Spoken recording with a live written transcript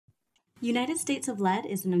United States of Lead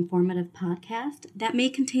is an informative podcast that may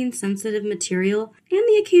contain sensitive material and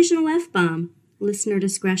the occasional F-bomb. Listener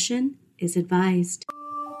discretion is advised.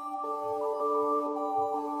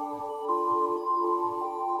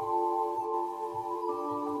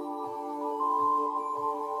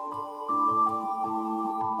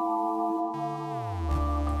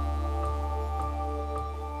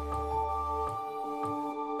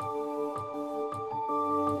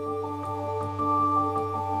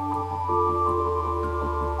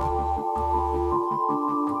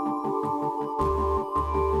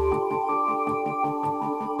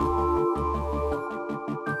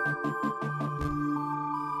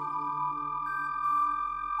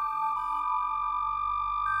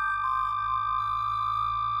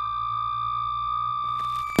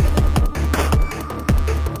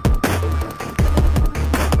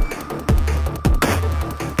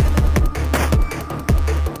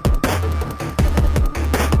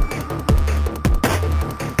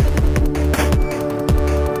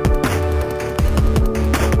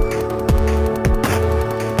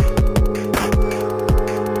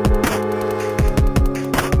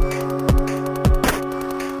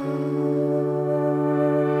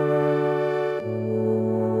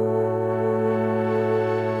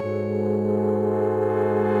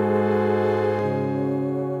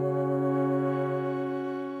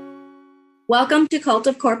 Welcome to Cult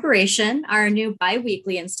of Corporation, our new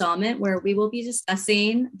bi-weekly installment where we will be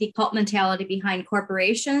discussing the cult mentality behind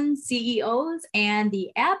corporations, CEOs, and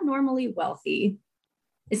the abnormally wealthy.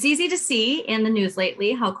 It's easy to see in the news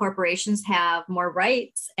lately how corporations have more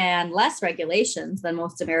rights and less regulations than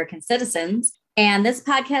most American citizens. And this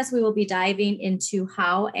podcast, we will be diving into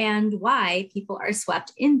how and why people are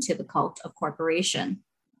swept into the cult of corporation.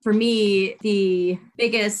 For me, the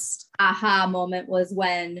biggest aha moment was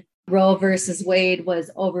when Roe versus Wade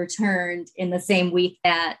was overturned in the same week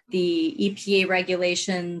that the EPA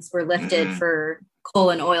regulations were lifted for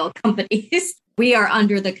coal and oil companies. We are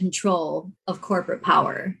under the control of corporate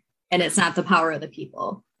power, and it's not the power of the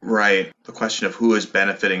people. Right. The question of who is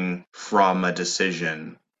benefiting from a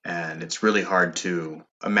decision. And it's really hard to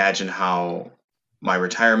imagine how my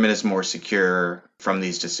retirement is more secure from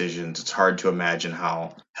these decisions. It's hard to imagine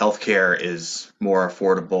how healthcare is more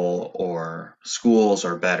affordable or schools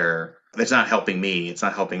are better. It's not helping me. It's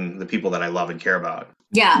not helping the people that I love and care about.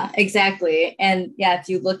 Yeah, exactly. And yeah, if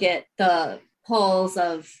you look at the polls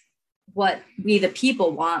of what we the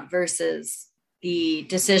people want versus the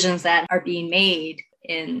decisions that are being made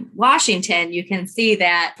in Washington, you can see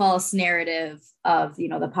that false narrative of,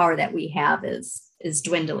 the power that we have is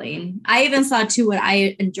dwindling. I even saw too, what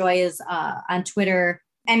I enjoy is on Twitter.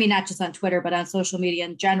 I mean, not just on Twitter, but on social media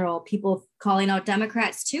in general, people calling out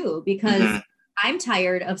Democrats too, because I'm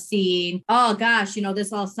tired of seeing, oh gosh,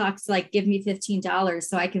 this all sucks. Like, give me $15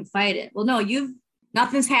 so I can fight it. Well, no,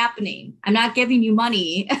 nothing's happening. I'm not giving you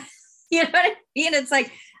money. You know what I mean? It's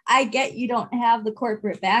like, I get you don't have the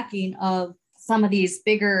corporate backing of some of these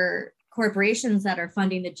bigger corporations that are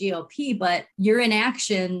funding the GOP, but your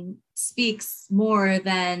inaction speaks more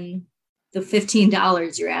than the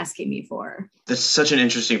 $15 you're asking me for. That's such an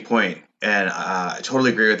interesting point, and I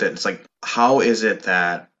totally agree with it. It's like, how is it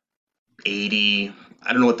that 80,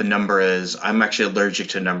 I don't know what the number is. I'm actually allergic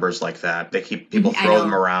to numbers like that. People throw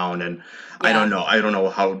them around, and yeah. I don't know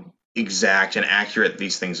how exact and accurate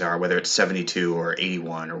these things are, whether it's 72 or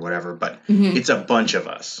 81 or whatever, but it's a bunch of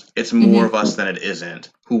us. It's more of us than it isn't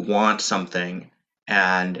who want something,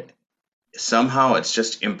 and somehow it's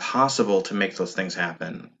just impossible to make those things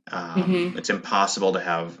happen. It's impossible to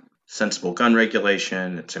have sensible gun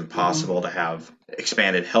regulation. It's impossible to have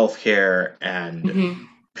expanded healthcare, and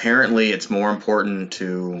apparently it's more important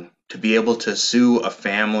to be able to sue a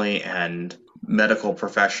family and medical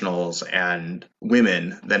professionals and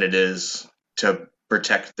women than it is to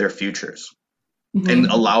protect their futures and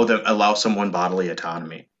allow someone bodily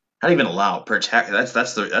autonomy. Not even protect.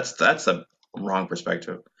 That's the wrong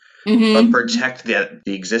perspective. But protect the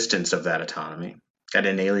existence of that autonomy, that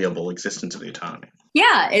inalienable existence of the autonomy.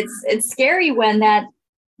 Yeah, it's scary when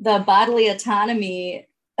the bodily autonomy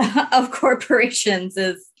of corporations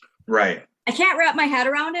is right. I can't wrap my head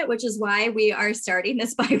around it, which is why we are starting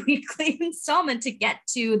this bi-weekly installment to get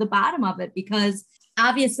to the bottom of it, because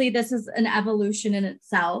obviously this is an evolution in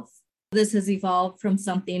itself. This has evolved from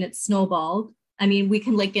something, it's snowballed. I mean, we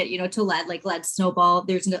can link it, to lead, like lead snowball.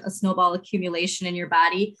 There's a snowball accumulation in your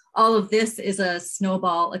body. All of this is a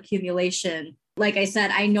snowball accumulation. Like I said,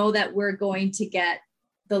 I know that we're going to get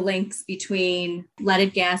the links between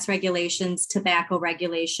leaded gas regulations, tobacco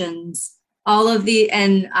regulations,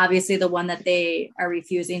 and obviously the one that they are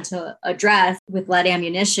refusing to address with lead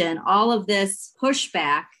ammunition. All of this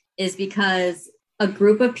pushback is because a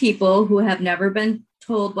group of people who have never been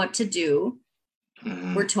told what to do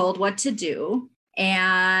were told what to do.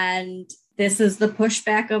 And this is the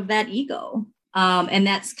pushback of that ego. And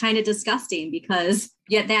that's kind of disgusting because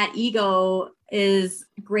yet that ego is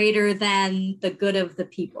greater than the good of the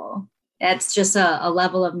people. That's just a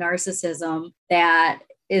level of narcissism that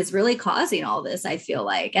is really causing all this. I feel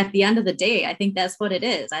like at the end of the day, I think that's what it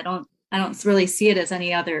is. I don't really see it as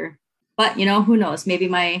any other, but who knows? Maybe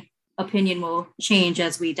my opinion will change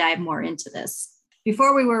as we dive more into this.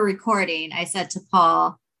 Before we were recording, I said to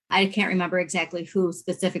Paul, I can't remember exactly who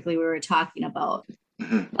specifically we were talking about,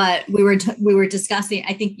 but we were discussing,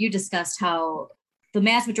 I think you discussed how the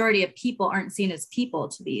mass majority of people aren't seen as people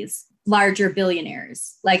to these larger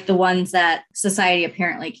billionaires, like the ones that society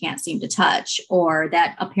apparently can't seem to touch or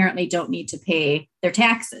that apparently don't need to pay their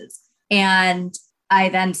taxes. And I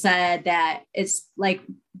then said that it's like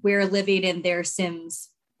we're living in their Sims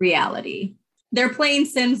reality. They're playing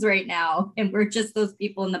Sims right now, and we're just those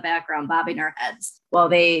people in the background bobbing our heads while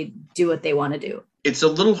they do what they want to do. It's a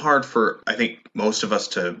little hard for, I think, most of us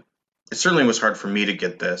to, it certainly was hard for me to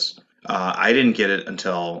get this. I didn't get it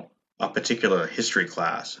until a particular history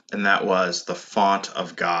class, and that was the font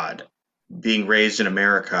of God. Being raised in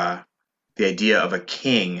America, the idea of a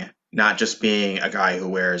king not just being a guy who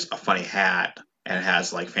wears a funny hat and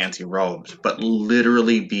has like fancy robes, but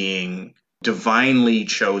literally being divinely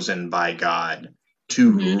chosen by God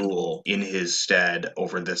to rule in his stead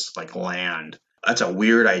over this like land. That's a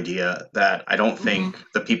weird idea that I don't think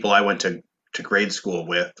the people I went to grade school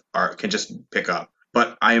with can just pick up.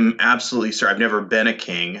 But I'm absolutely certain. I've never been a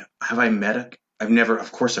king. Have I met a?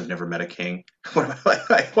 Of course, I've never met a king. Why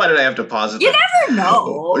did I have to pause it? You never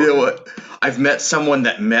know. You know what? I've met someone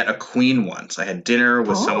that met a queen once. I had dinner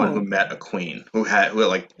with someone who met a queen, who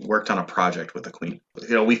like worked on a project with a queen.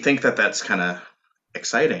 We think that that's kind of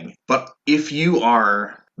exciting. But if you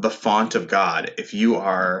are the font of God, if you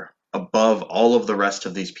are above all of the rest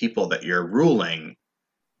of these people that you're ruling,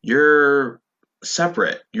 you're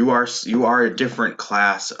separate. You are a different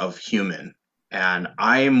class of human. And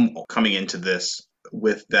I'm coming into this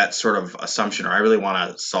with that sort of assumption, or I really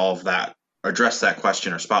want to address that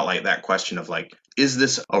question or spotlight that question of like, is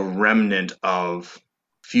this a remnant of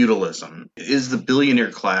feudalism? Is the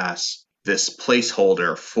billionaire class this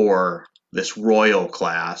placeholder for this royal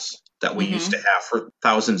class that we used to have for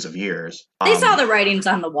thousands of years? They saw the writings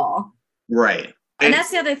on the wall. Right. And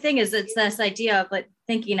that's the other thing is it's this idea of like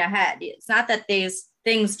thinking ahead. It's not that these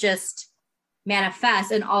things just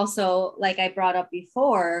manifest. And also, like I brought up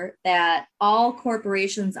before, that all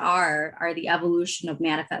corporations are the evolution of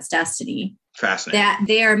manifest destiny. Fascinating. That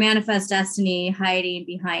they are manifest destiny hiding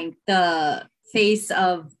behind the face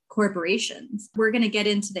of corporations. We're going to get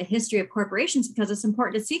into the history of corporations because it's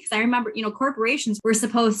important to see. Because I remember, corporations were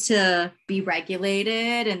supposed to be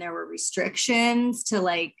regulated and there were restrictions to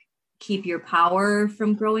like keep your power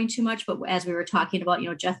from growing too much. But as we were talking about,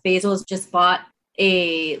 Jeff Bezos just bought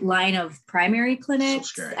a line of primary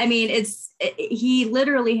clinics. So I mean, he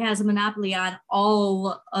literally has a monopoly on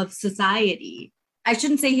all of society. I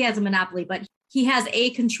shouldn't say he has a monopoly, but he has a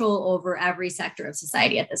control over every sector of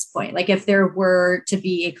society at this point. Like if there were to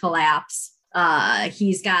be a collapse,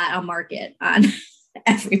 he's got a market on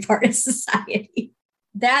every part of society.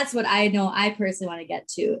 That's what I know I personally want to get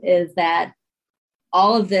to, is that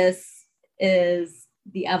all of this is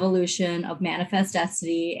the evolution of manifest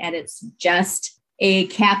destiny, and it's just a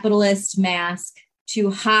capitalist mask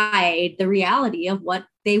to hide the reality of what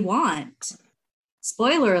they want.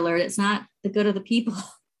 Spoiler alert, it's not the good of the people.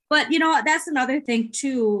 But, that's another thing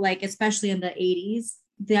too, like, especially in the 80s,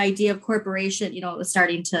 the idea of corporation, it was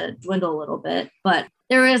starting to dwindle a little bit, but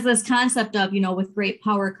there is this concept of, with great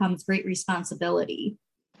power comes great responsibility.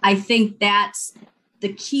 I think that's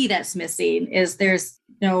the key that's missing, is there's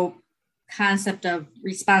no concept of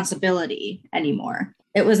responsibility anymore.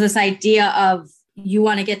 It was this idea of, you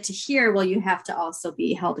want to get to here, well, you have to also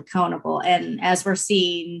be held accountable. And as we're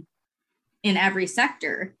seeing in every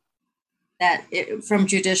sector, that from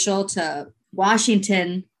judicial to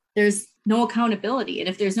Washington, there's no accountability. And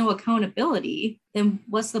if there's no accountability, then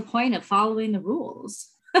what's the point of following the rules?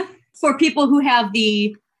 For people who have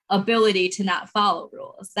the ability to not follow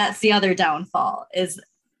rules. That's the other downfall, is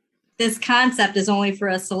this concept is only for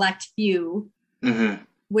a select few,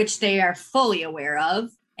 which they are fully aware of,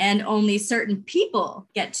 and only certain people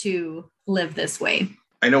get to live this way.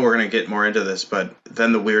 I know we're going to get more into this, but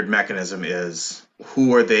then the weird mechanism is,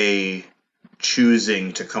 who are they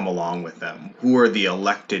choosing to come along with them? Who are the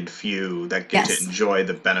elected few that get to enjoy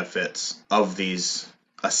the benefits of these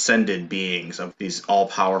ascended beings, of these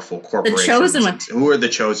all-powerful corporations? The chosen ones. Who are the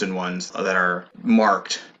chosen ones that are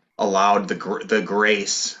marked allowed the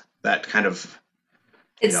grace, that kind of,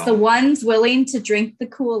 It's the ones willing to drink the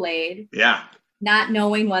Kool-Aid, yeah, not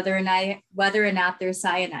knowing whether or not there's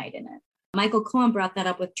cyanide in it. Michael Cohen brought that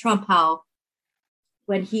up with Trump, how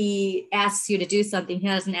when he asks you to do something, he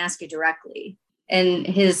doesn't ask you directly. In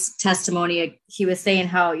his testimony, he was saying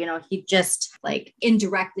how, he just like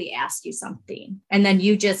indirectly asked you something. And then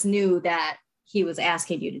you just knew that he was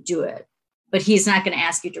asking you to do it. But he's not going to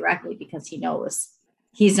ask you directly because he knows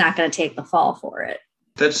he's not going to take the fall for it.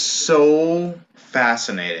 That's so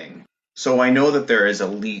fascinating. So I know that there is a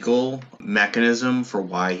legal mechanism for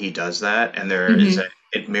why he does that, and there is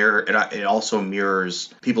it also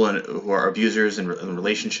mirrors people who are abusers in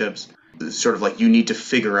relationships. Sort of like, you need to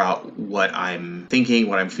figure out what I'm thinking,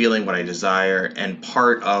 what I'm feeling, what I desire, and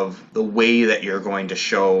part of the way that you're going to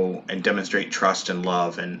show and demonstrate trust and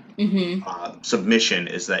love and submission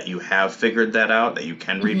is that you have figured that out, that you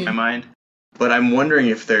can read my mind. But I'm wondering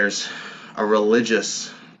if there's a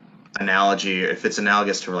religious analogy, if it's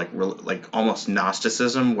analogous to like almost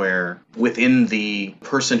Gnosticism, where within the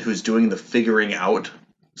person who's doing the figuring out,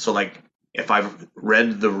 so like if I've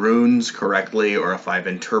read the runes correctly, or if I've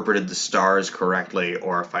interpreted the stars correctly,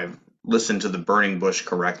 or if I've listened to the burning bush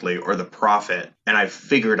correctly, or the prophet, and I've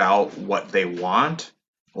figured out what they want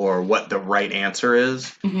or what the right answer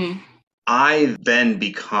is, I then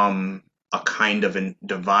become a kind of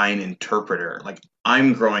divine interpreter. Like,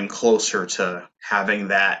 I'm growing closer to having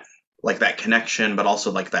that, like that connection, but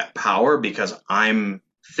also like that power, because I'm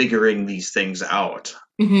figuring these things out.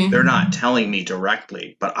 They're not telling me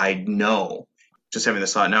directly, but I know. Just having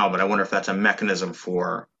this thought now, but I wonder if that's a mechanism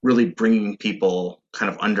for really bringing people kind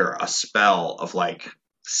of under a spell of like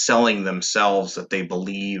selling themselves, that they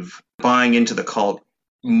believe, buying into the cult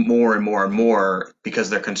more and more and more,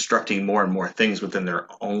 because they're constructing more and more things within their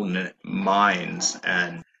own minds.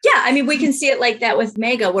 And yeah, I mean, we can see it like that with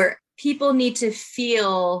MAGA, where people need to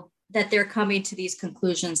feel that they're coming to these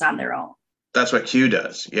conclusions on their own. That's what Q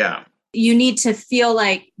does. Yeah. You need to feel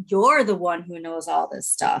like you're the one who knows all this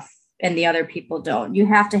stuff and the other people don't. You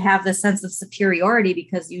have to have the sense of superiority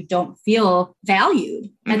because you don't feel valued.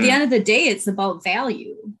 At the end of the day, it's about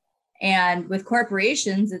value. And with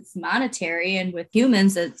corporations, it's monetary. And with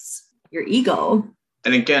humans, it's your ego.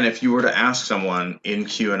 And again, if you were to ask someone in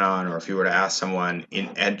QAnon, or if you were to ask someone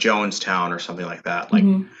at Jonestown or something like that, like,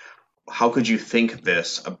 how could you think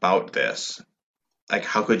this about this? Like,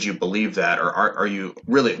 how could you believe that? Or are you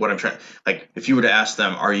really, what I'm trying, like, if you were to ask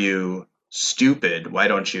them, are you stupid? Why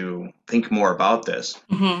don't you think more about this?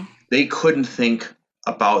 They couldn't think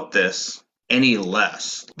about this any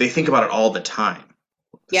less. They think about it all the time.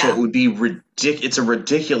 Yeah. So it would be ridiculous. It's a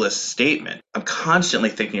ridiculous statement. I'm constantly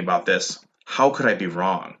thinking about this. How could I be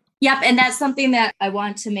wrong? Yep. And that's something that I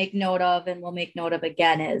want to make note of, and we'll make note of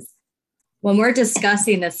again, is when we're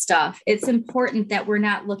discussing this stuff, it's important that we're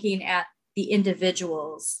not looking at the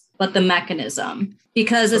individuals, but the mechanism.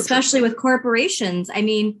 Because especially with corporations, I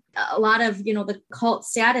mean, a lot of, the cult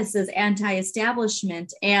status is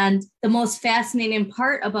anti-establishment. And the most fascinating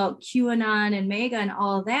part about QAnon and MAGA and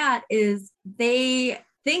all of that is they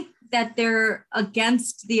think that they're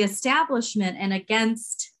against the establishment and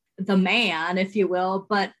against the man, if you will,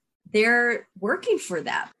 but they're working for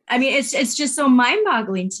them. I mean, it's just so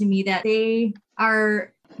mind-boggling to me that they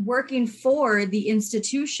are working for the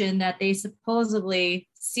institution that they supposedly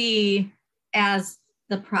see as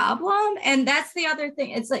the problem. And that's the other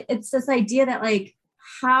thing. It's like, it's this idea that, like,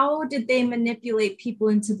 how did they manipulate people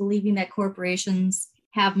into believing that corporations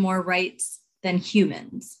have more rights than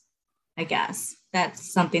humans? I guess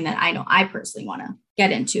that's something that I know I personally want to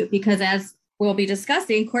get into, because as we'll be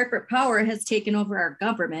discussing, corporate power has taken over our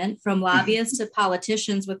government, from lobbyists to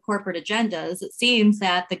politicians with corporate agendas. It seems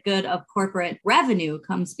that the good of corporate revenue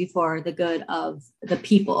comes before the good of the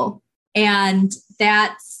people. And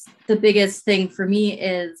that's the biggest thing for me,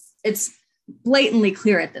 is it's blatantly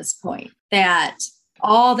clear at this point that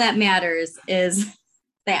all that matters is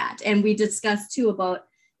that. And we discussed too about,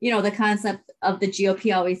 the concept of the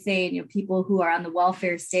GOP always saying, people who are on the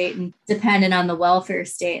welfare state and dependent on the welfare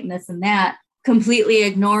state and this and that, completely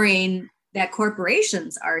ignoring that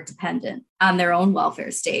corporations are dependent on their own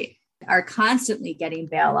welfare state, are constantly getting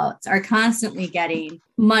bailouts, are constantly getting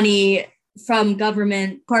money from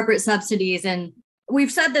government, corporate subsidies. And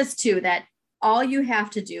we've said this too, that all you have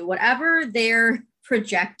to do, whatever they're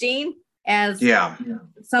projecting as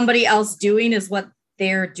somebody else doing, is what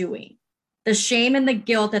they're doing. The shame and the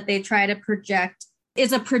guilt that they try to project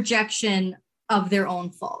is a projection of their own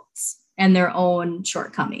faults and their own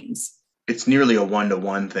shortcomings. It's nearly a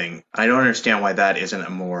one-to-one thing. I don't understand why that isn't a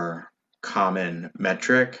more common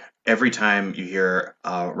metric. every time you hear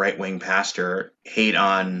a right-wing pastor hate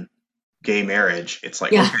on gay marriage, it's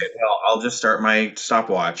like, Yeah. okay, well, I'll just start my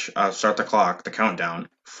stopwatch, start the clock, the countdown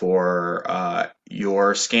for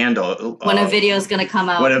your scandal When a video is going to come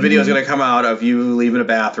when out. a video is going to come out of you leaving a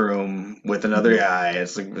bathroom with another guy.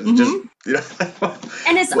 It's like, it's just,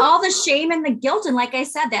 And it's all the shame and the guilt. And like I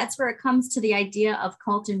said, that's where it comes to the idea of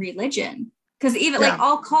cult and religion. Because even like yeah.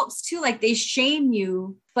 all cults too, like they shame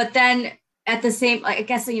you, but then at the same, like I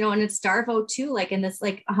guess, and it's Darvo too, like in this,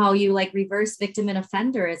 like how you like reverse victim and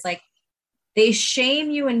offender is like they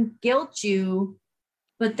shame you and guilt you,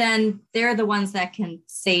 but then they're the ones that can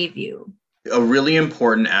save you. A really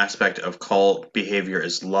important aspect of cult behavior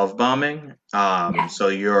is love bombing. Yeah. So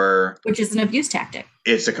you're Which is an abuse tactic.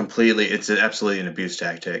 it's absolutely an abuse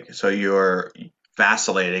tactic. So you're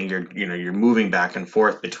vacillating, you're moving back and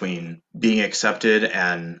forth between being accepted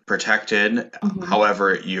and protected. Mm-hmm.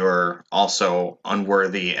 However, you're also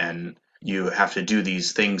unworthy and you have to do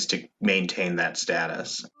these things to maintain that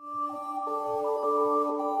status.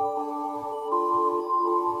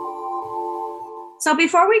 So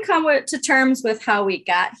before we come to terms with how we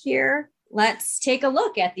got here, let's take a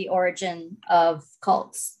look at the origin of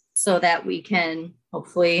cults so that we can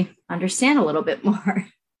hopefully understand a little bit more.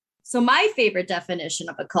 So my favorite definition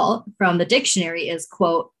of a cult from the dictionary is,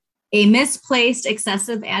 quote, a misplaced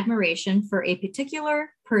excessive admiration for a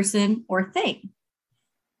particular person or thing.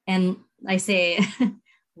 And I say,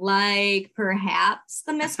 like perhaps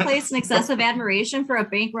the misplaced and excessive admiration for a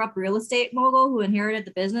bankrupt real estate mogul who inherited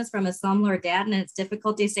the business from his slumlord dad and has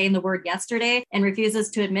difficulty saying the word yesterday and refuses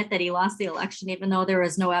to admit that he lost the election, even though there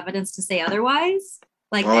is no evidence to say otherwise.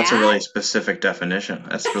 Like Well, that's a really that. specific definition.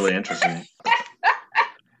 That's really interesting.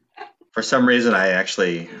 For some reason,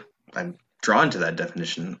 I'm drawn to that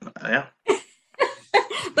definition. Yeah.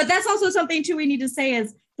 But that's also something too we need to say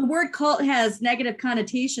is the word cult has negative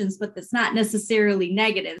connotations, but it's not necessarily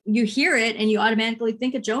negative. You hear it and you automatically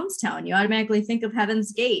think of Jonestown. You automatically think of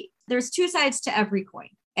Heaven's Gate. There's two sides to every coin.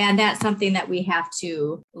 And that's something that we have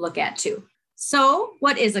to look at too. So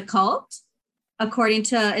what is a cult? According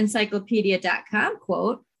to encyclopedia.com,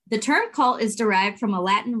 quote, the term cult is derived from a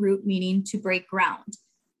Latin root meaning to break ground,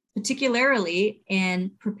 particularly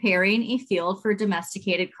in preparing a field for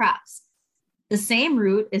domesticated crops. The same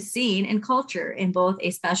root is seen in culture in both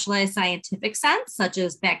a specialized scientific sense, such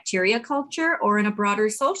as bacteria culture, or in a broader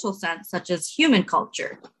social sense, such as human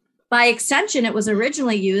culture. By extension, it was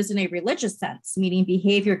originally used in a religious sense, meaning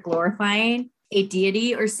behavior glorifying a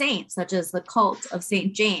deity or saint, such as the cult of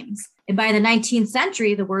St. James. And by the 19th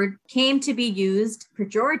century, the word came to be used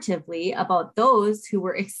pejoratively about those who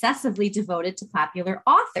were excessively devoted to popular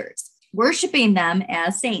authors, worshiping them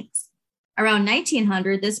as saints. Around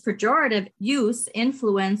 1900, this pejorative use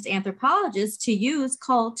influenced anthropologists to use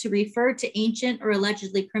cult to refer to ancient or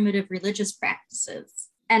allegedly primitive religious practices.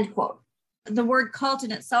 End quote. The word cult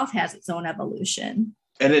in itself has its own evolution.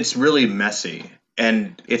 And it's really messy.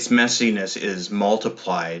 And its messiness is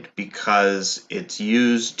multiplied because it's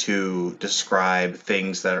used to describe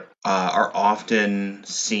things that are often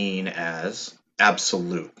seen as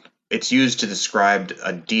absolute. It's used to describe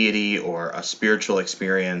a deity or a spiritual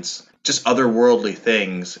experience, just otherworldly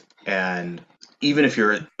things. And even if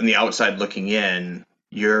you're on the outside looking in,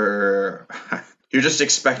 you're you're just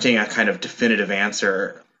expecting a kind of definitive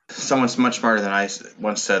answer. Someone much smarter than I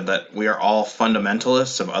once said that we are all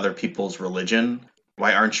fundamentalists of other people's religion.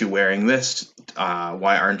 Why aren't you wearing this?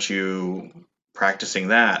 Why aren't you practicing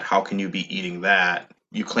that? How can you be eating that?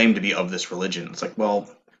 You claim to be of this religion. It's like, well,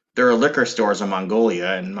 there are liquor stores in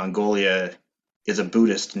Mongolia, and Mongolia is a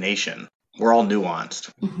Buddhist nation. We're all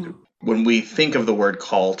nuanced. Mm-hmm. When we think of the word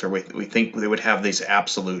cult, or we think they would have this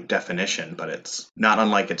absolute definition, but it's not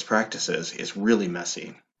unlike its practices. It's really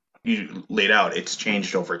messy. You laid out, it's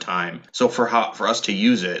changed over time. So for us to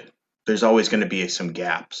use it, there's always going to be some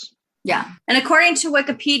gaps. Yeah. And according to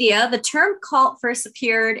Wikipedia, the term cult first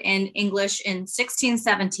appeared in English in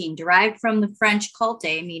 1617, derived from the French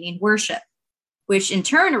culte, meaning worship, which in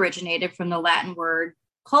turn originated from the Latin word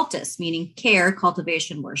cultus, meaning care,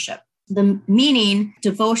 cultivation, worship. The meaning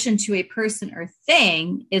devotion to a person or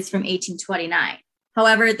thing is from 1829.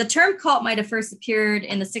 However, the term cult might have first appeared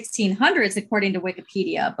in the 1600s, according to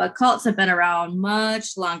Wikipedia, but cults have been around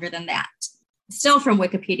much longer than that. Still from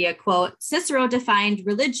Wikipedia, quote, Cicero defined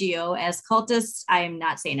religio as cultus, I am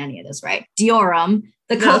not saying any of this right, diorum,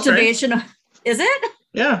 the cultivation of, is it?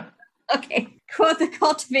 Yeah. Okay, quote, the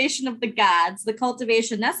cultivation of the gods, the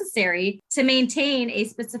cultivation necessary to maintain a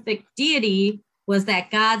specific deity was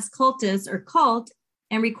that God's cultus or cult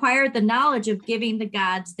and required the knowledge of giving the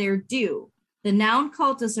gods their due. The noun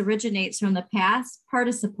cultus originates from the past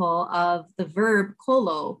participle of the verb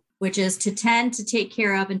colo, which is to tend, to take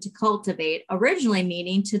care of, and to cultivate, originally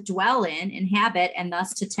meaning to dwell in, inhabit, and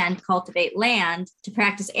thus to tend, cultivate land, to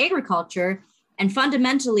practice agriculture, and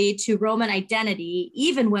fundamentally to Roman identity,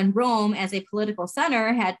 even when Rome as a political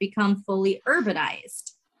center had become fully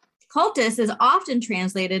urbanized. Cultus is often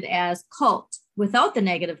translated as cult. Without the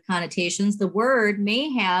negative connotations, the word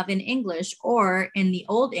may have in English or in the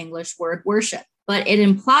Old English word worship, but it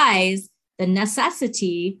implies the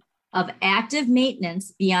necessity of active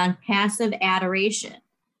maintenance beyond passive adoration.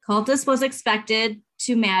 Cultus was expected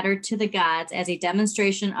to matter to the gods as a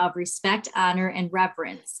demonstration of respect, honor, and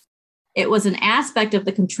reverence. It was an aspect of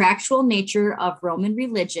the contractual nature of Roman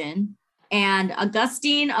religion, and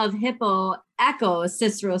Augustine of Hippo echoes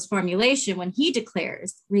Cicero's formulation when he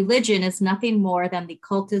declares, religion is nothing more than the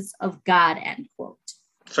cultus of God, end quote.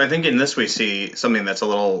 So I think in this we see something that's a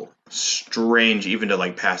little strange even to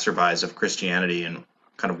like passerbys of Christianity and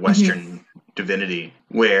kind of Western divinity,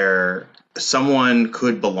 where someone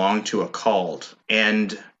could belong to a cult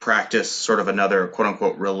and practice sort of another quote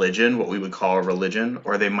unquote religion, what we would call a religion,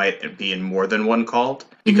 or they might be in more than one cult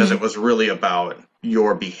because it was really about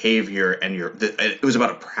your behavior and it was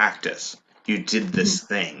about a practice. You did this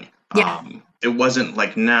thing. Yeah. It wasn't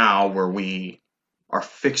like now where we are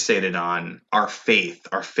fixated on our faith.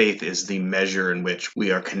 Our faith is the measure in which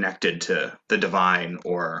we are connected to the divine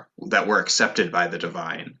or that we're accepted by the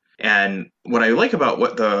divine. And what I like about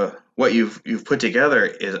what you've put together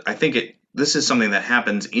is I think this is something that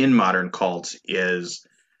happens in modern cults is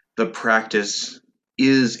the practice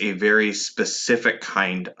is a very specific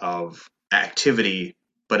kind of activity,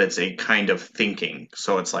 but it's a kind of thinking.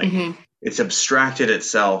 So it's like it's abstracted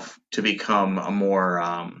itself to become a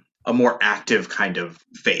more active kind of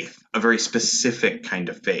faith, a very specific kind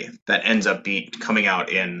of faith that ends up coming out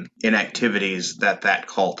in activities that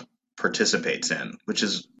cult participates in, which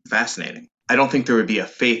is fascinating. I don't think there would be a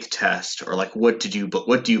faith test or like what do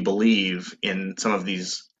you believe in some of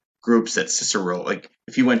these groups that Cicero, like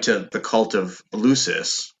if you went to the cult of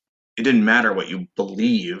Eleusis, it didn't matter what you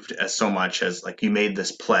believed as so much as like you made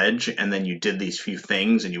this pledge and then you did these few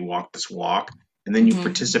things and you walked this walk and then you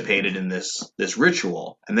participated in this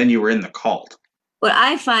ritual and then you were in the cult. What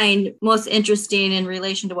I find most interesting in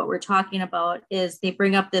relation to what we're talking about is they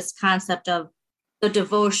bring up this concept of the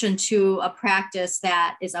devotion to a practice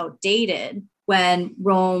that is outdated when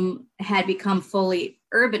Rome had become fully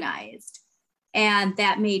urbanized. And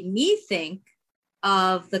that made me think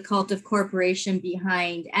of the cult of corporation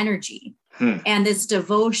behind energy and this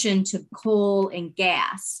devotion to coal and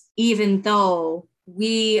gas, even though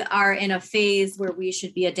we are in a phase where we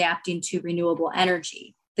should be adapting to renewable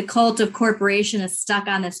energy. The cult of corporation is stuck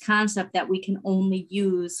on this concept that we can only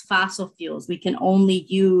use fossil fuels. We can only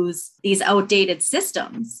use these outdated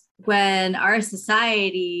systems when our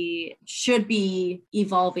society should be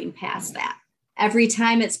evolving past that. Every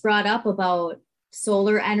time it's brought up about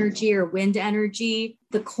solar energy or wind energy,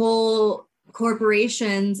 the coal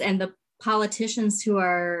corporations and the politicians who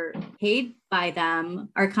are paid by them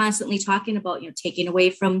are constantly talking about, taking away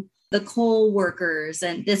from the coal workers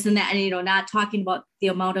and this and that, and, not talking about the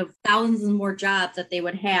amount of thousands and more jobs that they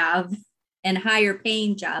would have and higher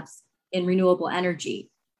paying jobs in renewable energy.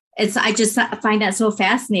 I just find that so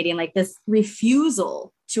fascinating, like this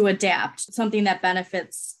refusal to adapt, something that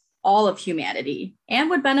benefits all of humanity and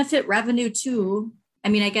would benefit revenue too. I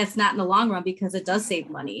mean, I guess not in the long run because it does save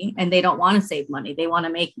money and they don't want to save money. They want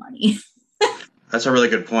to make money. That's a really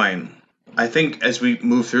good point. I think as we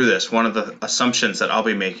move through this, one of the assumptions that I'll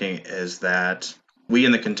be making is that we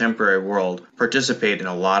in the contemporary world participate in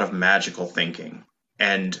a lot of magical thinking.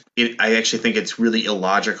 And I actually think it's really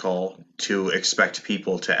illogical to expect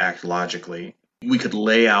people to act logically. We could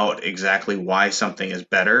lay out exactly why something is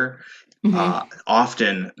better.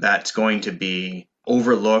 Often that's going to be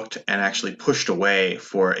overlooked and actually pushed away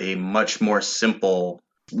for a much more simple,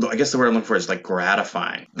 I guess the word I'm looking for is like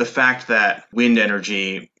gratifying. The fact that wind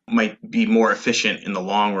energy might be more efficient in the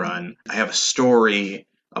long run. I have a story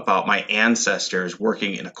about my ancestors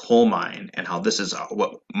working in a coal mine and how this is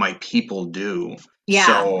what my people do. Yeah.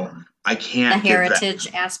 So I can't the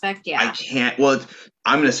heritage aspect. Yeah. I can't. Well,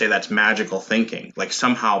 I'm going to say that's magical thinking. Like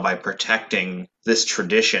somehow by protecting this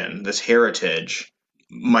tradition, this heritage,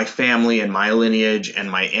 my family and my lineage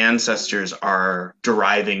and my ancestors are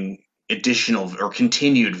deriving additional or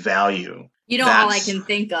continued value. All I can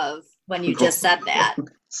think of when you just said that.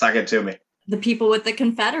 Suck it to me. The people with the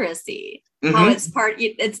Confederacy, how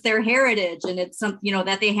it's their heritage and it's something,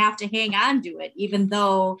 that they have to hang on to it, even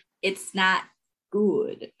though it's not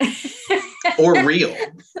good. Or real.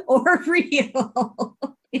 Or real.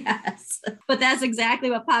 Yes. But that's exactly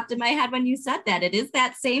what popped in my head when you said that. It is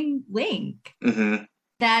that same link.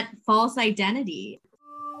 that false identity.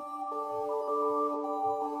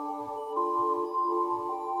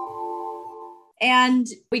 And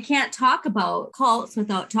we can't talk about cults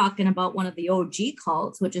without talking about one of the OG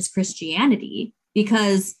cults, which is Christianity,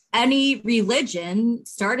 because any religion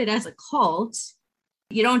started as a cult.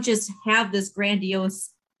 You don't just have this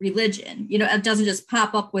grandiose religion. It doesn't just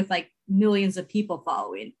pop up with like millions of people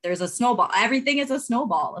following. There's a snowball. Everything is a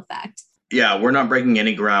snowball effect. Yeah, we're not breaking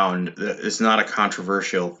any ground. It's not a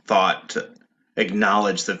controversial thought to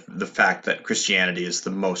acknowledge the fact that Christianity is the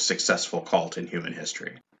most successful cult in human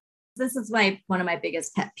history. This is one of my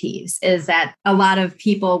biggest pet peeves is that a lot of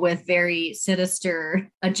people with very sinister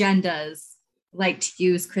agendas like to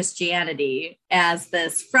use Christianity as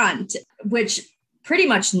this front, which pretty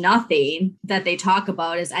much nothing that they talk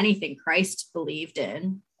about is anything Christ believed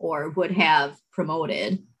in or would have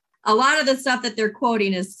promoted. A lot of the stuff that they're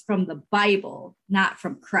quoting is from the Bible, not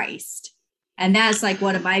from Christ. And that's like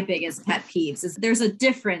one of my biggest pet peeves is there's a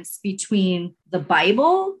difference between the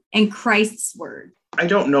Bible and Christ's word. I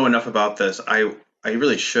don't know enough about this. I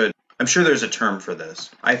really should. I'm sure there's a term for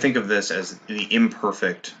this. I think of this as the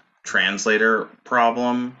imperfect translator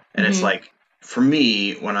problem. And it's like, for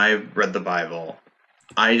me, when I read the Bible,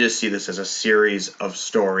 I just see this as a series of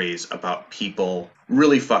stories about people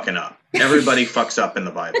really fucking up. Everybody fucks up in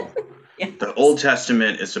the Bible. Yes. The Old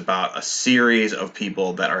Testament is about a series of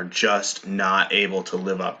people that are just not able to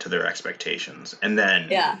live up to their expectations. And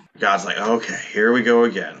then God's like, okay, here we go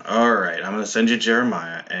again. All right, I'm going to send you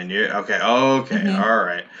Jeremiah. And you, okay, all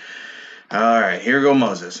right, here go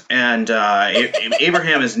Moses. And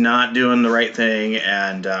Abraham is not doing the right thing.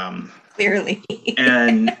 And clearly.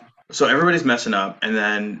 And so everybody's messing up. And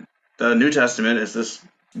then the New Testament is this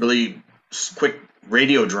really quick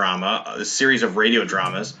radio drama, a series of radio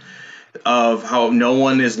dramas of how no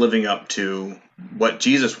one is living up to what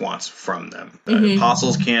Jesus wants from them. The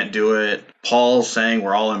apostles can't do it. Paul's saying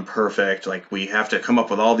we're all imperfect. Like, we have to come up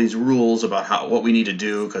with all these rules about what we need to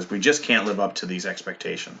do because we just can't live up to these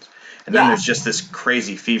expectations. And then there's just this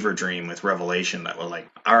crazy fever dream with Revelation that we're like,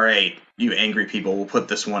 all right, you angry people, we'll put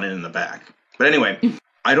this one in the back. But anyway,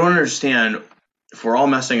 I don't understand if we're all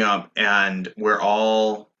messing up and we're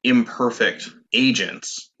all imperfect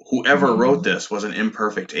agents. Whoever wrote this was an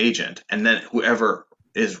imperfect agent, and then whoever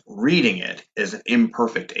is reading it is an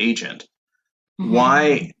imperfect agent.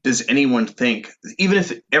 Why does anyone think, even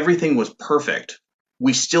if everything was perfect,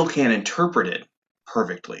 we still can't interpret it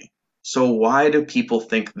perfectly? So why do people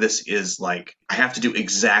think this is like, I have to do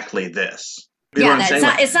exactly this? You know what I'm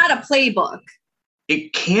saying? It's not a playbook.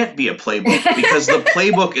 It can't be a playbook because the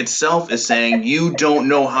playbook itself is saying you don't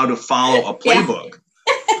know how to follow a playbook.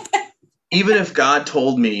 Even if God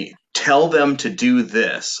told me, tell them to do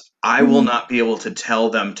this, I will not be able to tell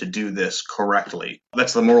them to do this correctly.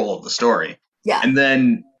 That's the moral of the story. Yeah. And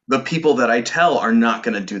then the people that I tell are not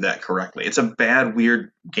going to do that correctly. It's a bad,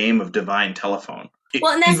 weird game of divine telephone.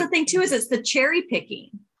 Well, and that's the thing, too, is it's the cherry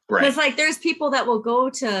picking. Right. Because, like, there's people that will go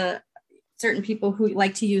to certain people who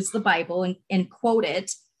like to use the Bible and quote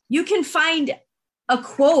it. You can find a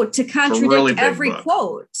quote to contradict really every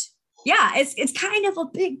quote. Yeah, it's kind of a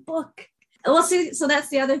big book. Well, so that's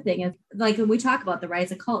the other thing is like when we talk about the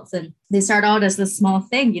rise of cults and they start out as this small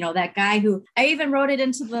thing, that guy who I even wrote it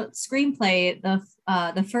into the screenplay,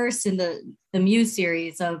 the first in the Muse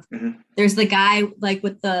series of there's the guy like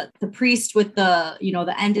with the priest with the,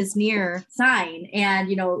 the end is near sign and,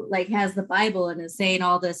 like has the Bible and is saying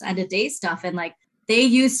all this end of day stuff. And like they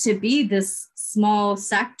used to be this small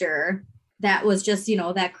sector that was just,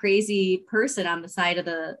 that crazy person on the side of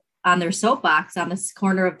on their soapbox on this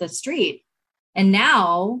corner of the street. And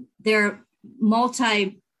now they're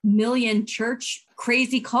multi-million church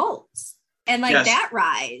crazy cults and like that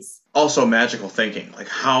rise. Also magical thinking. Like,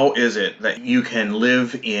 how is it that you can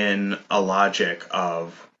live in a logic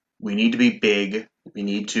of we need to be big, we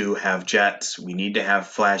need to have jets, we need to have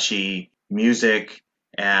flashy music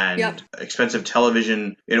and expensive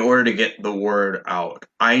television in order to get the word out.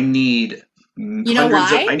 I need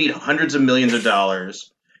hundreds of millions of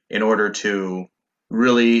dollars in order to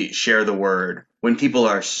really share the word when people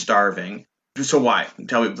are starving. So why?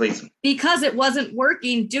 Tell me, please. Because it wasn't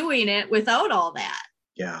working doing it without all that.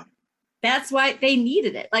 Yeah. That's why they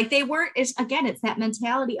needed it. Like they weren't, it's that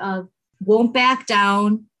mentality of won't back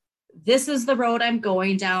down. This is the road I'm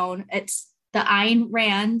going down. It's the Ayn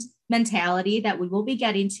Rand mentality that we will be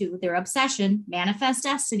getting to, their obsession, manifest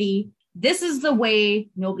destiny. This is the way.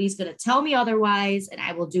 Nobody's going to tell me otherwise. And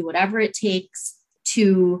I will do whatever it takes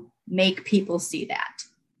to make people see that.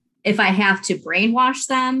 If I have to brainwash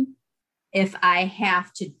them, if I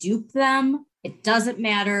have to dupe them, it doesn't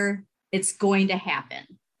matter. It's going to happen.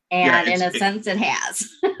 And in a sense, it has.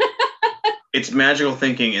 It's magical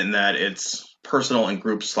thinking in that it's personal and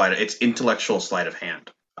group it's intellectual sleight of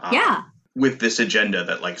hand. Yeah. With this agenda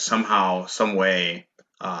that like somehow, some way,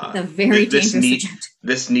 the very dangerous agenda.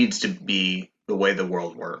 This needs to be the way the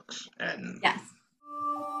world works. And yes.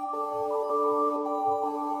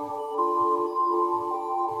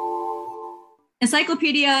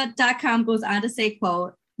 Encyclopedia.com goes on to say,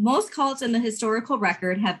 quote, most cults in the historical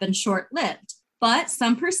record have been short-lived, but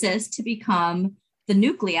some persist to become the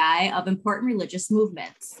nuclei of important religious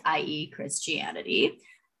movements, i.e. Christianity.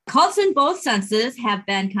 Cults in both senses have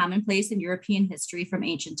been commonplace in European history from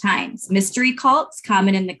ancient times. Mystery cults,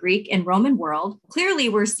 common in the Greek and Roman world, clearly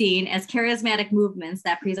were seen as charismatic movements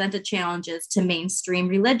that presented challenges to mainstream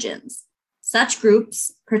religions. Such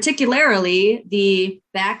groups, particularly the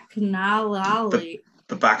Bacchanalia,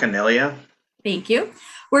 thank you,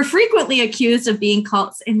 were frequently accused of being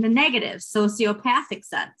cults in the negative, sociopathic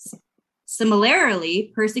sense.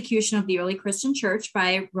 Similarly, persecution of the early Christian church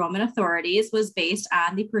by Roman authorities was based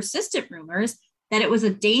on the persistent rumors that it was a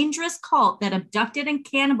dangerous cult that abducted and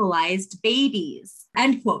cannibalized babies.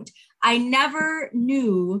 End quote. I never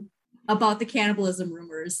knew about the cannibalism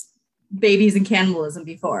rumors, babies and cannibalism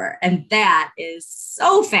before. And that is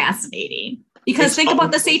so fascinating because think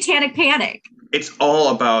about the satanic panic. It's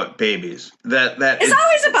all about babies. It's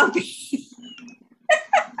always about babies.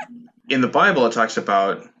 In the Bible, it talks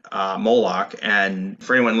about Moloch, and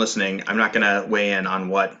for anyone listening, I'm not going to weigh in on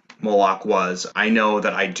what Moloch was. I know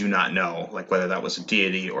that I do not know, like whether that was a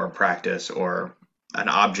deity or a practice or an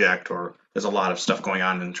object, or there's a lot of stuff going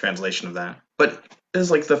on in the translation of that. But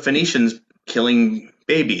there's like the Phoenicians killing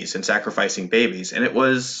babies and sacrificing babies, and it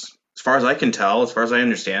was, as far as I can tell, as far as I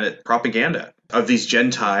understand it, propaganda of these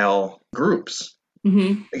Gentile groups.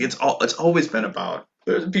 Mm-hmm. Like it's always been about.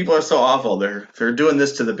 People are so awful. They're doing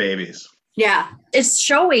this to the babies. Yeah, it's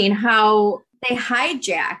showing how they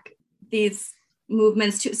hijack these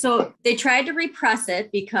movements too. So they tried to repress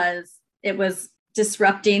it because it was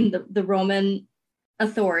disrupting the Roman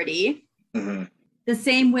authority. Mm-hmm. The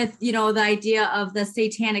same with, the idea of the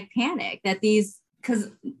satanic panic, that because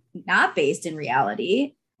not based in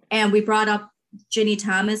reality. And we brought up Ginny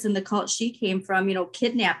Thomas and the cult she came from,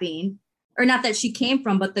 kidnapping, or not that she came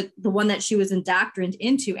from, but the one that she was indoctrined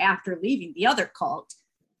into after leaving the other cult,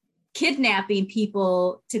 kidnapping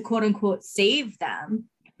people to quote unquote save them.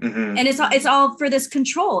 Mm-hmm. And it's all for this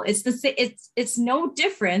control. It's no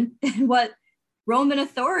different than what Roman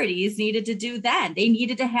authorities needed to do then. They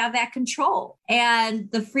needed to have that control and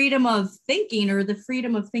the freedom of thinking, or the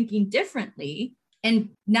freedom of thinking differently and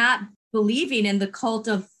not believing in the cult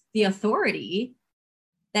of the authority,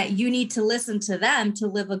 that you need to listen to them to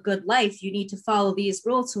live a good life. You need to follow these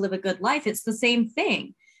rules to live a good life. It's the same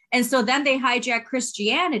thing. And so then they hijacked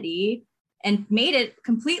Christianity and made it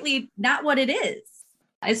completely not what it is.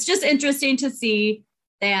 It's just interesting to see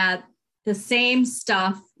that the same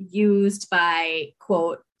stuff used by,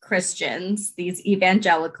 quote, Christians, these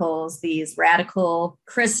evangelicals, these radical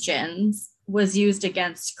Christians, was used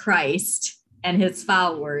against Christ and his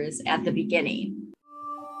followers at the beginning.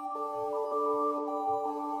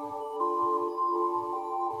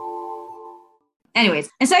 Anyways,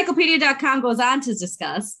 encyclopedia.com goes on to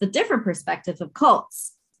discuss the different perspective of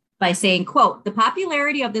cults by saying, quote, the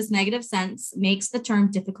popularity of this negative sense makes the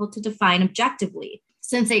term difficult to define objectively,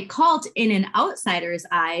 since a cult in an outsider's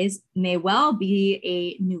eyes may well be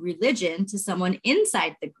a new religion to someone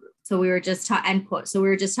inside the group. So we were just end quote. So we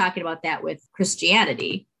were just talking about that with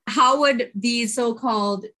Christianity. How would these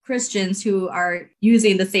so-called Christians who are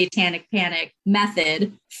using the satanic panic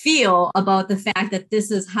method feel about the fact that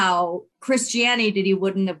this is how Christianity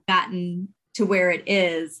wouldn't have gotten to where it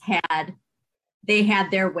is had they had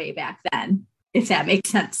their way back then, if that makes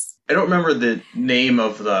sense? I don't remember the name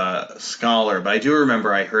of the scholar, but I do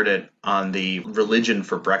remember I heard it on the Religion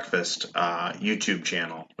for Breakfast YouTube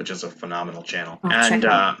channel, which is a phenomenal channel.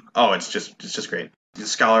 It's just great. The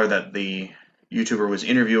scholar that the YouTuber was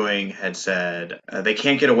interviewing had said they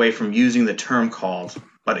can't get away from using the term cult,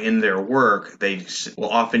 but in their work, they will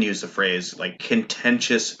often use the phrase like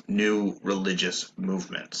contentious new religious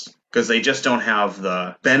movements, because they just don't have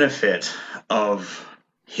the benefit of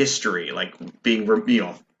history, like being,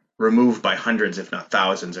 removed by hundreds, if not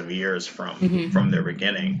thousands of years from their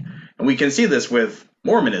beginning. And we can see this with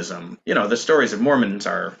Mormonism. The stories of Mormons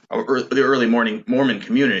the early Mormon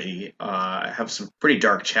community have some pretty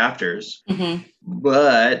dark chapters,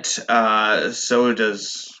 but so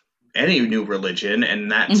does any new religion,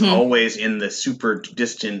 and that's always in the super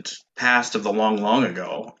distant past of the long, long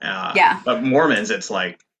ago. But Mormons, it's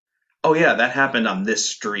like, oh yeah, that happened on this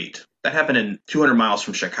street. That happened in 200 miles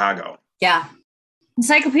from Chicago. Yeah.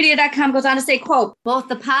 Encyclopedia.com goes on to say, quote, both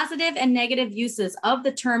the positive and negative uses of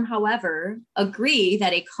the term, however, agree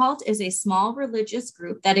that a cult is a small religious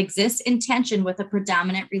group that exists in tension with a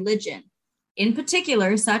predominant religion. In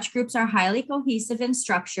particular, such groups are highly cohesive in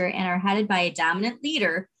structure and are headed by a dominant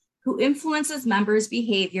leader who influences members'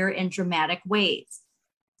 behavior in dramatic ways.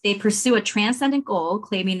 They pursue a transcendent goal,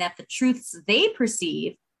 claiming that the truths they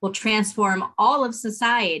perceive will transform all of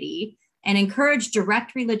society and encourage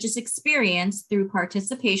direct religious experience through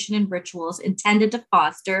participation in rituals intended to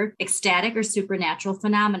foster ecstatic or supernatural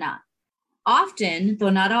phenomena. Often,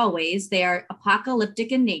 though not always, they are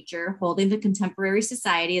apocalyptic in nature, holding the contemporary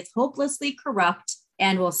society as hopelessly corrupt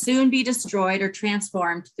and will soon be destroyed or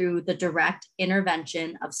transformed through the direct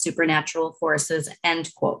intervention of supernatural forces,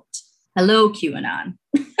 end quote. Hello, QAnon.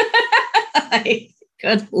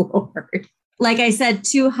 Good Lord. Like I said,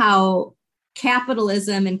 too, how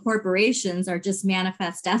capitalism and corporations are just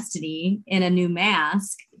manifest destiny in a new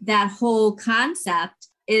mask. That whole concept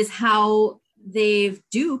is how they've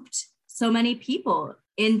duped so many people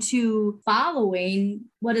into following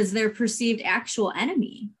what is their perceived actual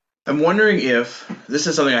enemy. I'm wondering if this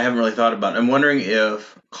is something I haven't really thought about. I'm wondering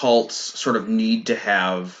if cults sort of need to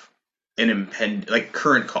have an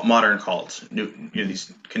modern cults,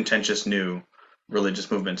 these contentious new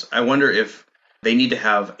religious movements. I wonder if they need to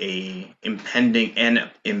have an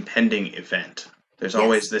impending event. There's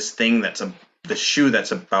always this thing the shoe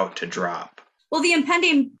that's about to drop. Well, the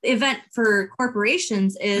impending event for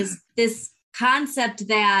corporations is this concept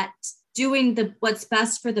that doing what's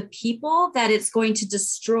best for the people, that it's going to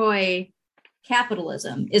destroy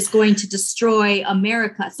capitalism, is going to destroy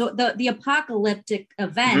America. So the apocalyptic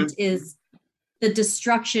event is the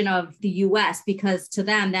destruction of the US, because to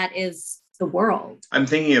them that is the world. I'm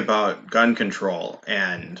thinking about gun control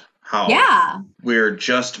and how we're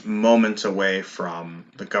just moments away from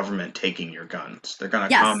the government taking your guns. They're going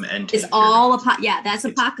to come and take it's all your guns. That's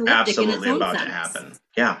apocalyptic in its own about sense. To happen.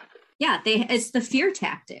 Yeah. Yeah, it's the fear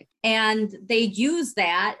tactic. And they use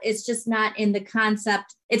that. It's just not in the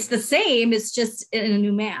concept. It's the same. It's just in a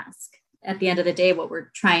new mask. At the end of the day, what we're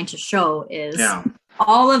trying to show is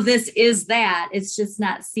all of this is that. It's just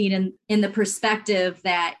not seen in the perspective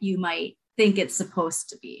that you might think it's supposed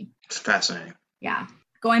to be. It's fascinating. Yeah.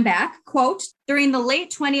 Going back, quote, during the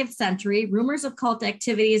late 20th century, rumors of cult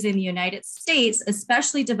activities in the United States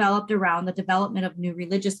especially developed around the development of new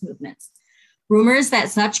religious movements. Rumors that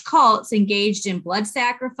such cults engaged in blood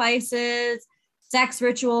sacrifices, sex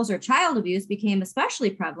rituals, or child abuse became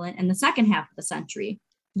especially prevalent in the second half of the century.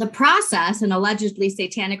 The Process, an allegedly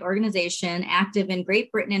satanic organization active in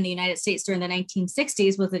Great Britain and the United States during the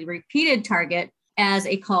 1960s, was a repeated target as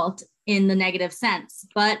a cult in the negative sense,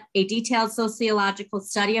 but a detailed sociological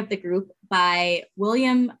study of the group by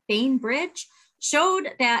William Bainbridge showed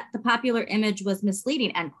that the popular image was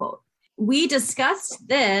misleading, end quote. We discussed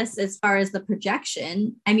this as far as the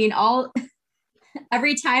projection. I mean,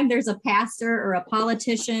 every time there's a pastor or a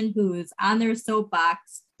politician who's on their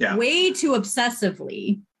soapbox way too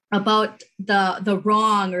obsessively about the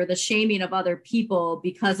wrong or the shaming of other people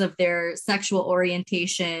because of their sexual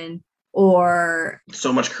orientation, or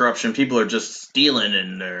so much corruption. People are just stealing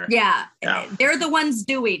and they're the ones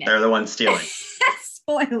doing it. They're the ones stealing.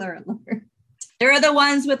 Spoiler alert. They're the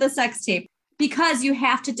ones with the sex tape, because you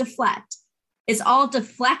have to deflect. It's all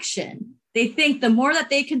deflection. They think the more that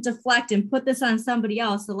they can deflect and put this on somebody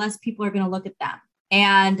else, the less people are going to look at them.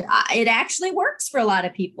 And it actually works for a lot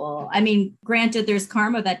of people. I mean, granted, there's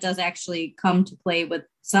karma that does actually come to play with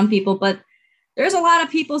some people, but there's a lot of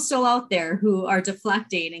people still out there who are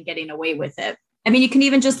deflecting and getting away with it. I mean, you can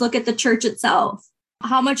even just look at the church itself.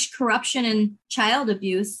 How much corruption and child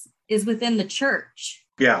abuse is within the church?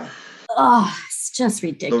 Yeah. Oh, it's just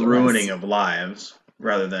ridiculous. The ruining of lives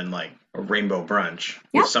rather than like a rainbow brunch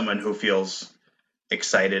with someone who feels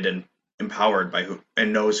excited and empowered by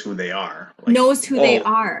and knows who they are. Knows who they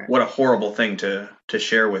are. What a horrible thing to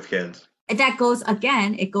share with kids. That goes,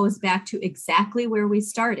 again, it goes back to exactly where we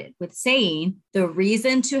started with saying the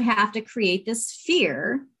reason to have to create this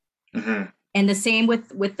fear. Mm-hmm. And the same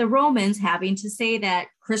with the Romans having to say that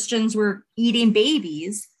Christians were eating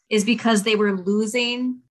babies is because they were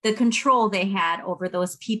losing the control they had over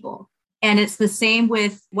those people. And it's the same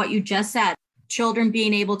with what you just said, children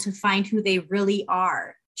being able to find who they really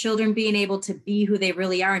are. Children being able to be who they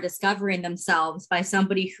really are and discovering themselves by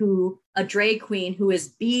somebody a drag queen who is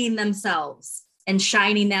being themselves and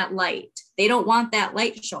shining that light. They don't want that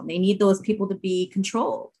light shown. They need those people to be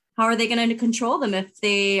controlled. How are they going to control them if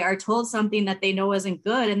they are told something that they know isn't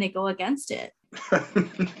good and they go against it?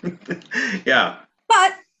 Yeah.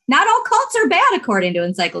 But not all cults are bad, according to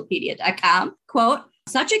encyclopedia.com. Quote,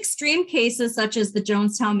 Such extreme cases such as the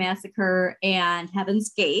Jonestown Massacre and Heaven's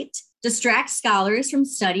Gate distract scholars from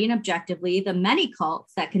studying objectively the many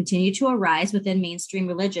cults that continue to arise within mainstream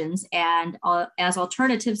religions and as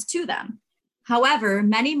alternatives to them. However,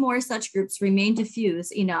 many more such groups remain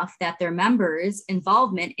diffuse enough that their members'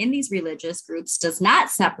 involvement in these religious groups does not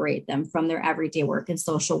separate them from their everyday work and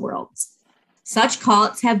social worlds. Such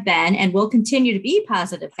cults have been and will continue to be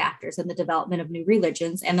positive factors in the development of new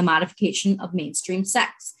religions and the modification of mainstream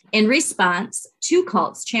sects in response to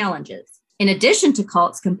cults' challenges. In addition to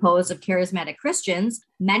cults composed of charismatic Christians,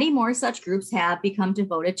 many more such groups have become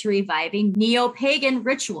devoted to reviving neo-pagan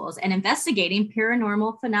rituals and investigating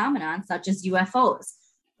paranormal phenomena such as UFOs.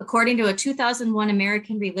 According to a 2001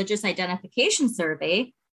 American Religious Identification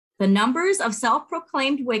Survey, the numbers of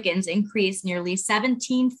self-proclaimed Wiccans increased nearly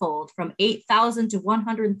 17-fold from 8,000 to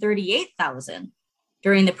 138,000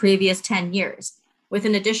 during the previous 10 years, with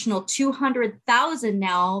an additional 200,000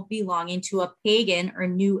 now belonging to a pagan or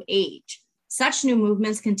new age. Such new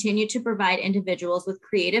movements continue to provide individuals with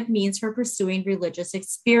creative means for pursuing religious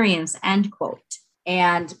experience, end quote.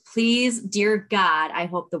 And please, dear God, I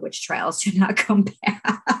hope the witch trials do not come back.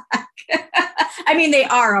 I mean, they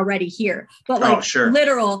are already here, but like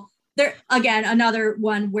literal, there again, another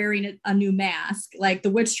one wearing a new mask. Like the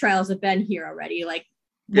witch trials have been here already. Like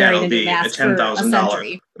it'll be a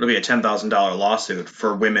 $10,000. It'll be a $10,000 lawsuit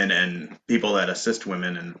for women and people that assist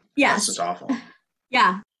women, and that's just awful.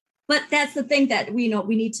 Yeah, but that's the thing that we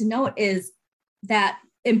need to note is that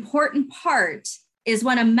important part is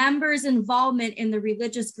when a member's involvement in the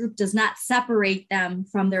religious group does not separate them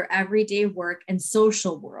from their everyday work and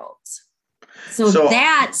social worlds. So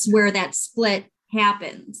that's where that split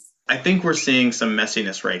happens. I think we're seeing some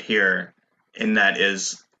messiness right here, and that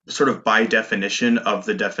is sort of by definition of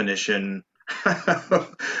the definition,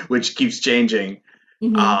 which keeps changing.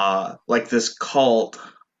 Mm-hmm. Like this cult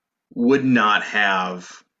would not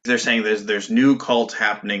have. They're saying there's new cults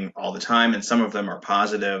happening all the time, and some of them are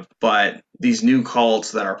positive, but these new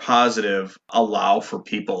cults that are positive allow for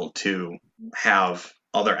people to have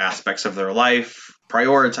other aspects of their life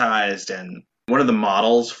prioritized. And one of the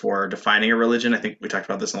models for defining a religion, I think we talked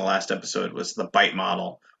about this in the last episode, was the BITE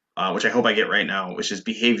model, which I hope I get right now, which is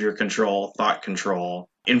behavior control, thought control,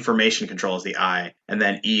 information control is the I, and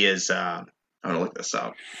then E is, I'm going to look this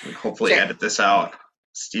up and hopefully edit this out,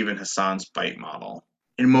 Stephen Hassan's BITE model.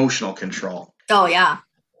 Emotional control. Oh, yeah.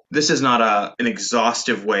 This is not an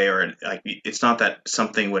exhaustive way, or like it's not that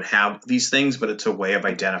something would have these things, but it's a way of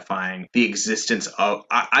identifying the existence of,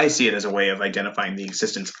 I see it as a way of identifying the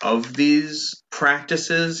existence of these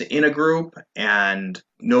practices in a group, and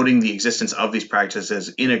noting the existence of these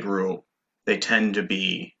practices in a group, they tend to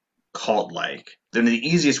be cult-like. Then the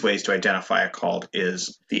easiest ways to identify a cult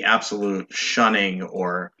is the absolute shunning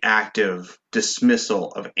or active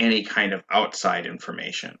dismissal of any kind of outside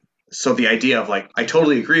information. So the idea of like, I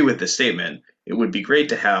totally agree with this statement. It would be great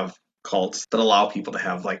to have cults that allow people to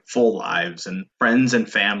have like full lives and friends and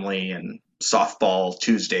family and softball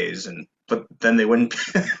Tuesdays, but then they wouldn't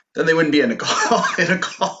be in a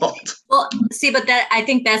cult. Well, see, but I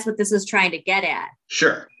think that's what this is trying to get at.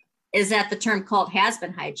 Sure. Is that the term cult has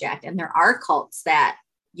been hijacked, and there are cults that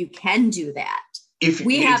you can do that.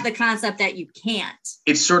 We have the concept that you can't.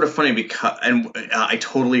 It's sort of funny because, and I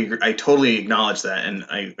totally acknowledge that, and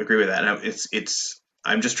I agree with that. And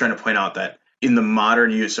I'm just trying to point out that in the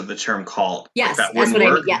modern use of the term cult, yes, that that's what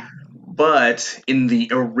work. I mean. Yeah. But in the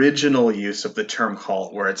original use of the term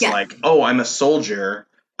cult, where it's like, oh, I'm a soldier,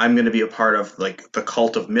 I'm going to be a part of like the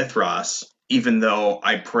cult of Mithras, even though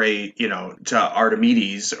I pray, to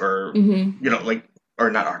Artemis or,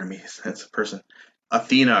 or not Artemis, that's a person,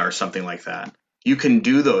 Athena or something like that. You can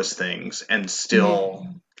do those things and still,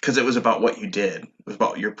 because it was about what you did. It was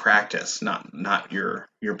about your practice, not your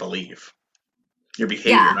belief, your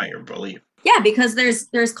behavior, not your belief. Yeah, because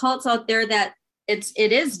there's cults out there that it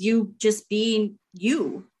is you just being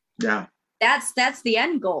you. Yeah. That's the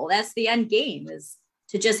end goal. That's the end game, is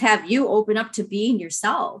to just have you open up to being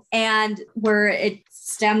yourself. And where it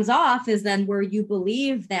stems off is then where you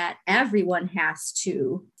believe that everyone has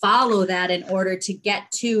to follow that in order to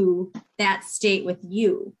get to that state with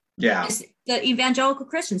you. Yeah. It's the evangelical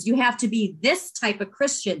Christians, you have to be this type of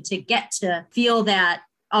Christian to get to feel that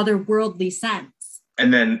otherworldly sense.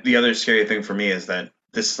 And then the other scary thing for me is that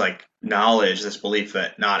this like knowledge, this belief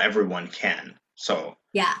that not everyone can. So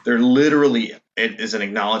there literally, it is an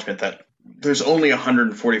acknowledgement that there's only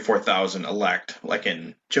 144,000 elect, like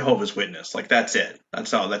in Jehovah's Witness. Like that's it.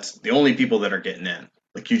 That's the only people that are getting in.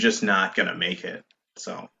 Like you're just not going to make it.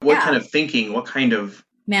 So what kind of thinking, what kind of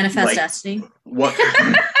manifest destiny? What?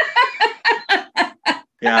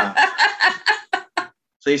 Yeah.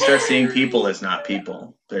 So you start seeing people as not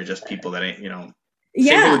people. They're just people that ain't, Same thing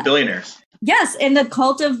Yeah. with billionaires. Yes. And the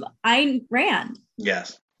cult of Ayn Rand.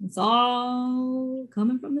 Yes. It's all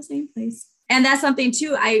coming from the same place. And that's something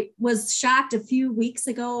too. I was shocked a few weeks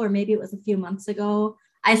ago, or maybe it was a few months ago.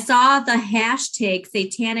 I saw the hashtag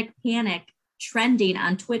satanic panic trending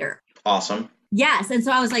on Twitter. Awesome. Yes. And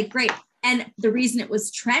so I was like, great. And the reason it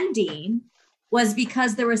was trending was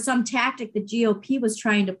because there was some tactic the GOP was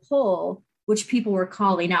trying to pull, which people were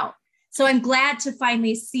calling out. So I'm glad to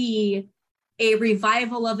finally see a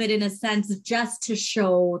revival of it in a sense, just to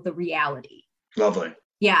show the reality. Lovely.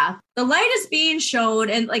 Yeah. The light is being shown.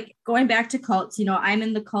 And like going back to cults, I'm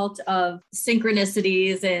in the cult of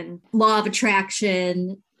synchronicities and law of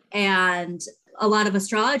attraction. And a lot of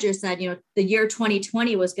astrologers said, the year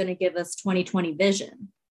 2020 was going to give us 2020 vision.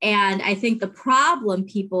 And I think the problem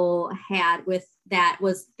people had with that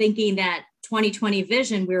was thinking that 2020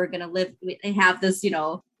 vision, we were going to have this,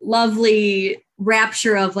 lovely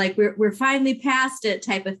rapture of like, we're finally past it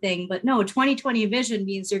type of thing. But no, 2020 vision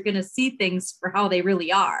means you're going to see things for how they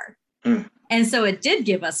really are. Mm. And so it did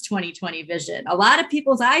give us 2020 vision. A lot of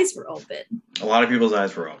people's eyes were open. A lot of people's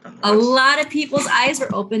eyes were open. A lot of people's eyes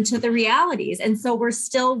were open to the realities. And so we're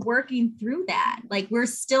still working through that. Like we're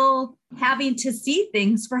still having to see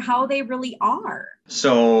things for how they really are.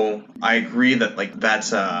 So I agree that like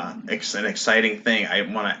that's an exciting thing. I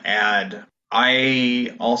want to add,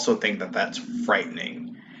 I also think that that's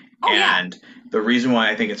frightening. And the reason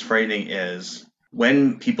why I think it's frightening is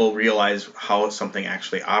when people realize how something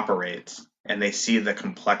actually operates and they see the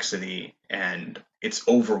complexity and it's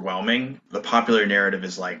overwhelming, the popular narrative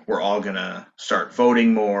is like, we're all going to start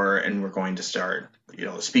voting more and we're going to start,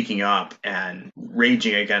 speaking up and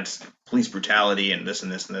raging against police brutality and this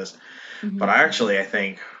and this and this. Mm-hmm. But I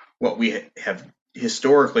think what we have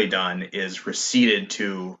historically done is receded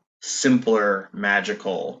to simpler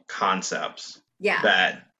magical concepts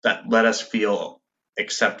that let us feel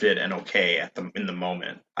accepted and okay in the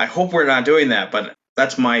moment. I hope we're not doing that, but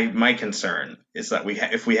that's my concern is that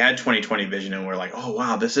if we had 2020 vision and we're like, oh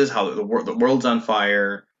wow, this is how the world's on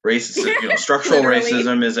fire, racism, structural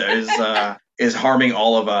racism is harming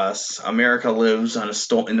all of us. America lives on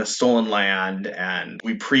in a stolen land, and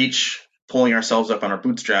we preach pulling ourselves up on our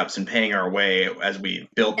bootstraps and paying our way as we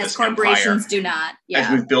built this empire. As corporations do not. Yeah. As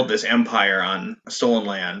we've built this empire on stolen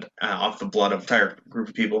land off the blood of an entire group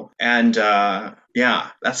of people. And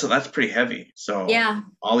that's pretty heavy. So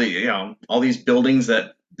all these buildings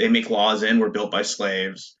that they make laws in were built by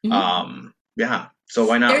slaves. Mm-hmm. So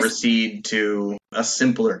why not recede to a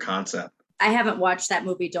simpler concept? I haven't watched that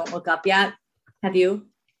movie Don't Look Up yet. Have you?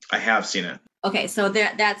 I have seen it. Okay, so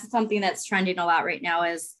that's something that's trending a lot right now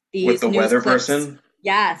is these with the weather clips. Person?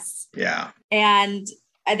 Yes. Yeah. And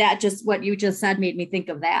that just what you just said made me think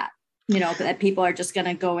of that, that people are just going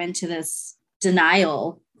to go into this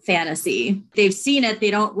denial fantasy. They've seen it.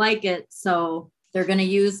 They don't like it. So they're going to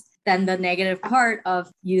use then the negative part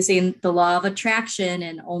of using the law of attraction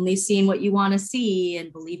and only seeing what you want to see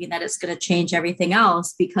and believing that it's going to change everything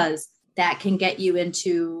else, because that can get you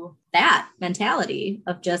into that mentality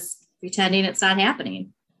of just pretending it's not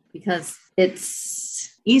happening because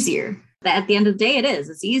it's easier. At the end of the day,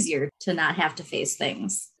 it's easier to not have to face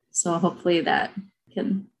things. So hopefully that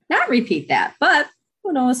can not repeat that, but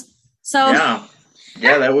who knows? So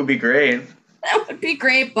yeah, that would be great. That would be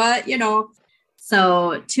great, but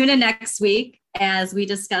so tune in next week as we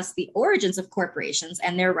discuss the origins of corporations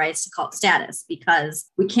and their rights to cult status,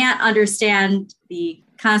 because we can't understand the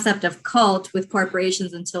concept of cult with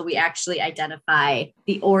corporations until we actually identify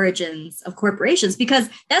the origins of corporations, because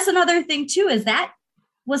that's another thing too, is that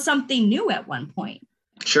was something new at one point.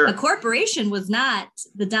 Sure. A corporation was not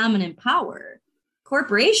the dominant power.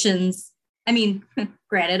 Corporations,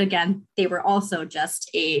 granted, again, they were also just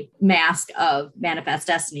a mask of manifest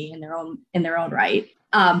destiny in their own right.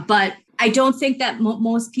 But I don't think that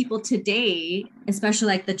most people today, especially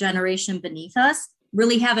like the generation beneath us,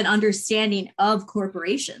 really have an understanding of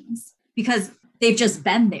corporations because they've just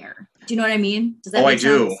been there. Do you know what I mean? Does that make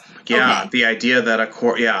sense? I do. Yeah. Okay. The idea that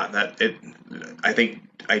I think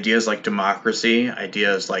ideas like democracy,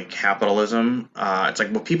 ideas like capitalism, it's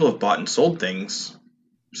like, well, people have bought and sold things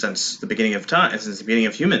since the beginning of time, since the beginning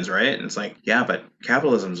of humans, right? And it's like, yeah, but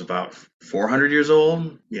capitalism is about 400 years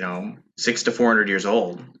old, 6 to 400 years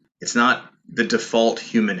old. It's not the default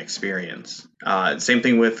human experience. Same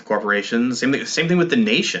thing with corporations. Same thing with the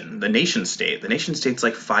nation state. The nation state's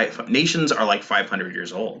like nations are like 500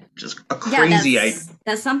 years old. Just a crazy idea.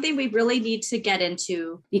 That's something we really need to get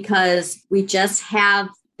into, because we just have,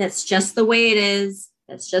 that's just the way it is.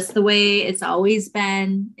 That's just the way it's always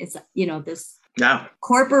been. It's, this Yeah.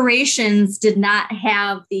 Corporations did not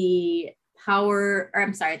have the power, or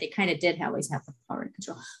I'm sorry, they kind of did always have the power and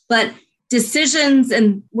control, but decisions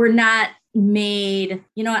and were not made.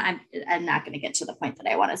 You know what? I'm not going to get to the point that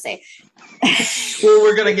I want to say. Well,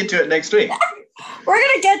 we're going to get to it next week. We're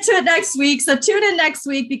going to get to it next week. So tune in next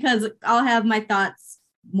week because I'll have my thoughts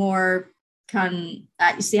more. You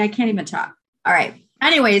see, I can't even talk. All right.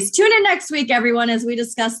 Anyways, tune in next week, everyone, as we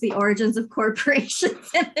discuss the origins of corporations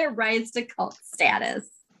and their rise to cult status.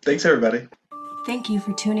 Thanks, everybody. Thank you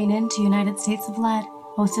for tuning in to United States of Lead,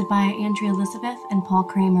 hosted by Andrea Elizabeth and Paul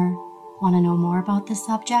Kramer. Want to know more about this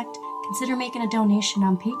subject? Consider making a donation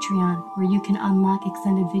on Patreon, where you can unlock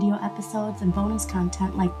extended video episodes and bonus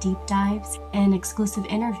content like deep dives and exclusive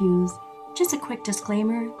interviews. Just a quick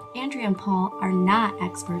disclaimer, Andrea and Paul are not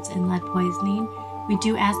experts in lead poisoning. We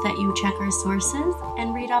do ask that you check our sources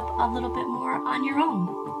and read up a little bit more on your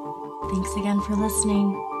own. Thanks again for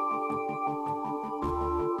listening.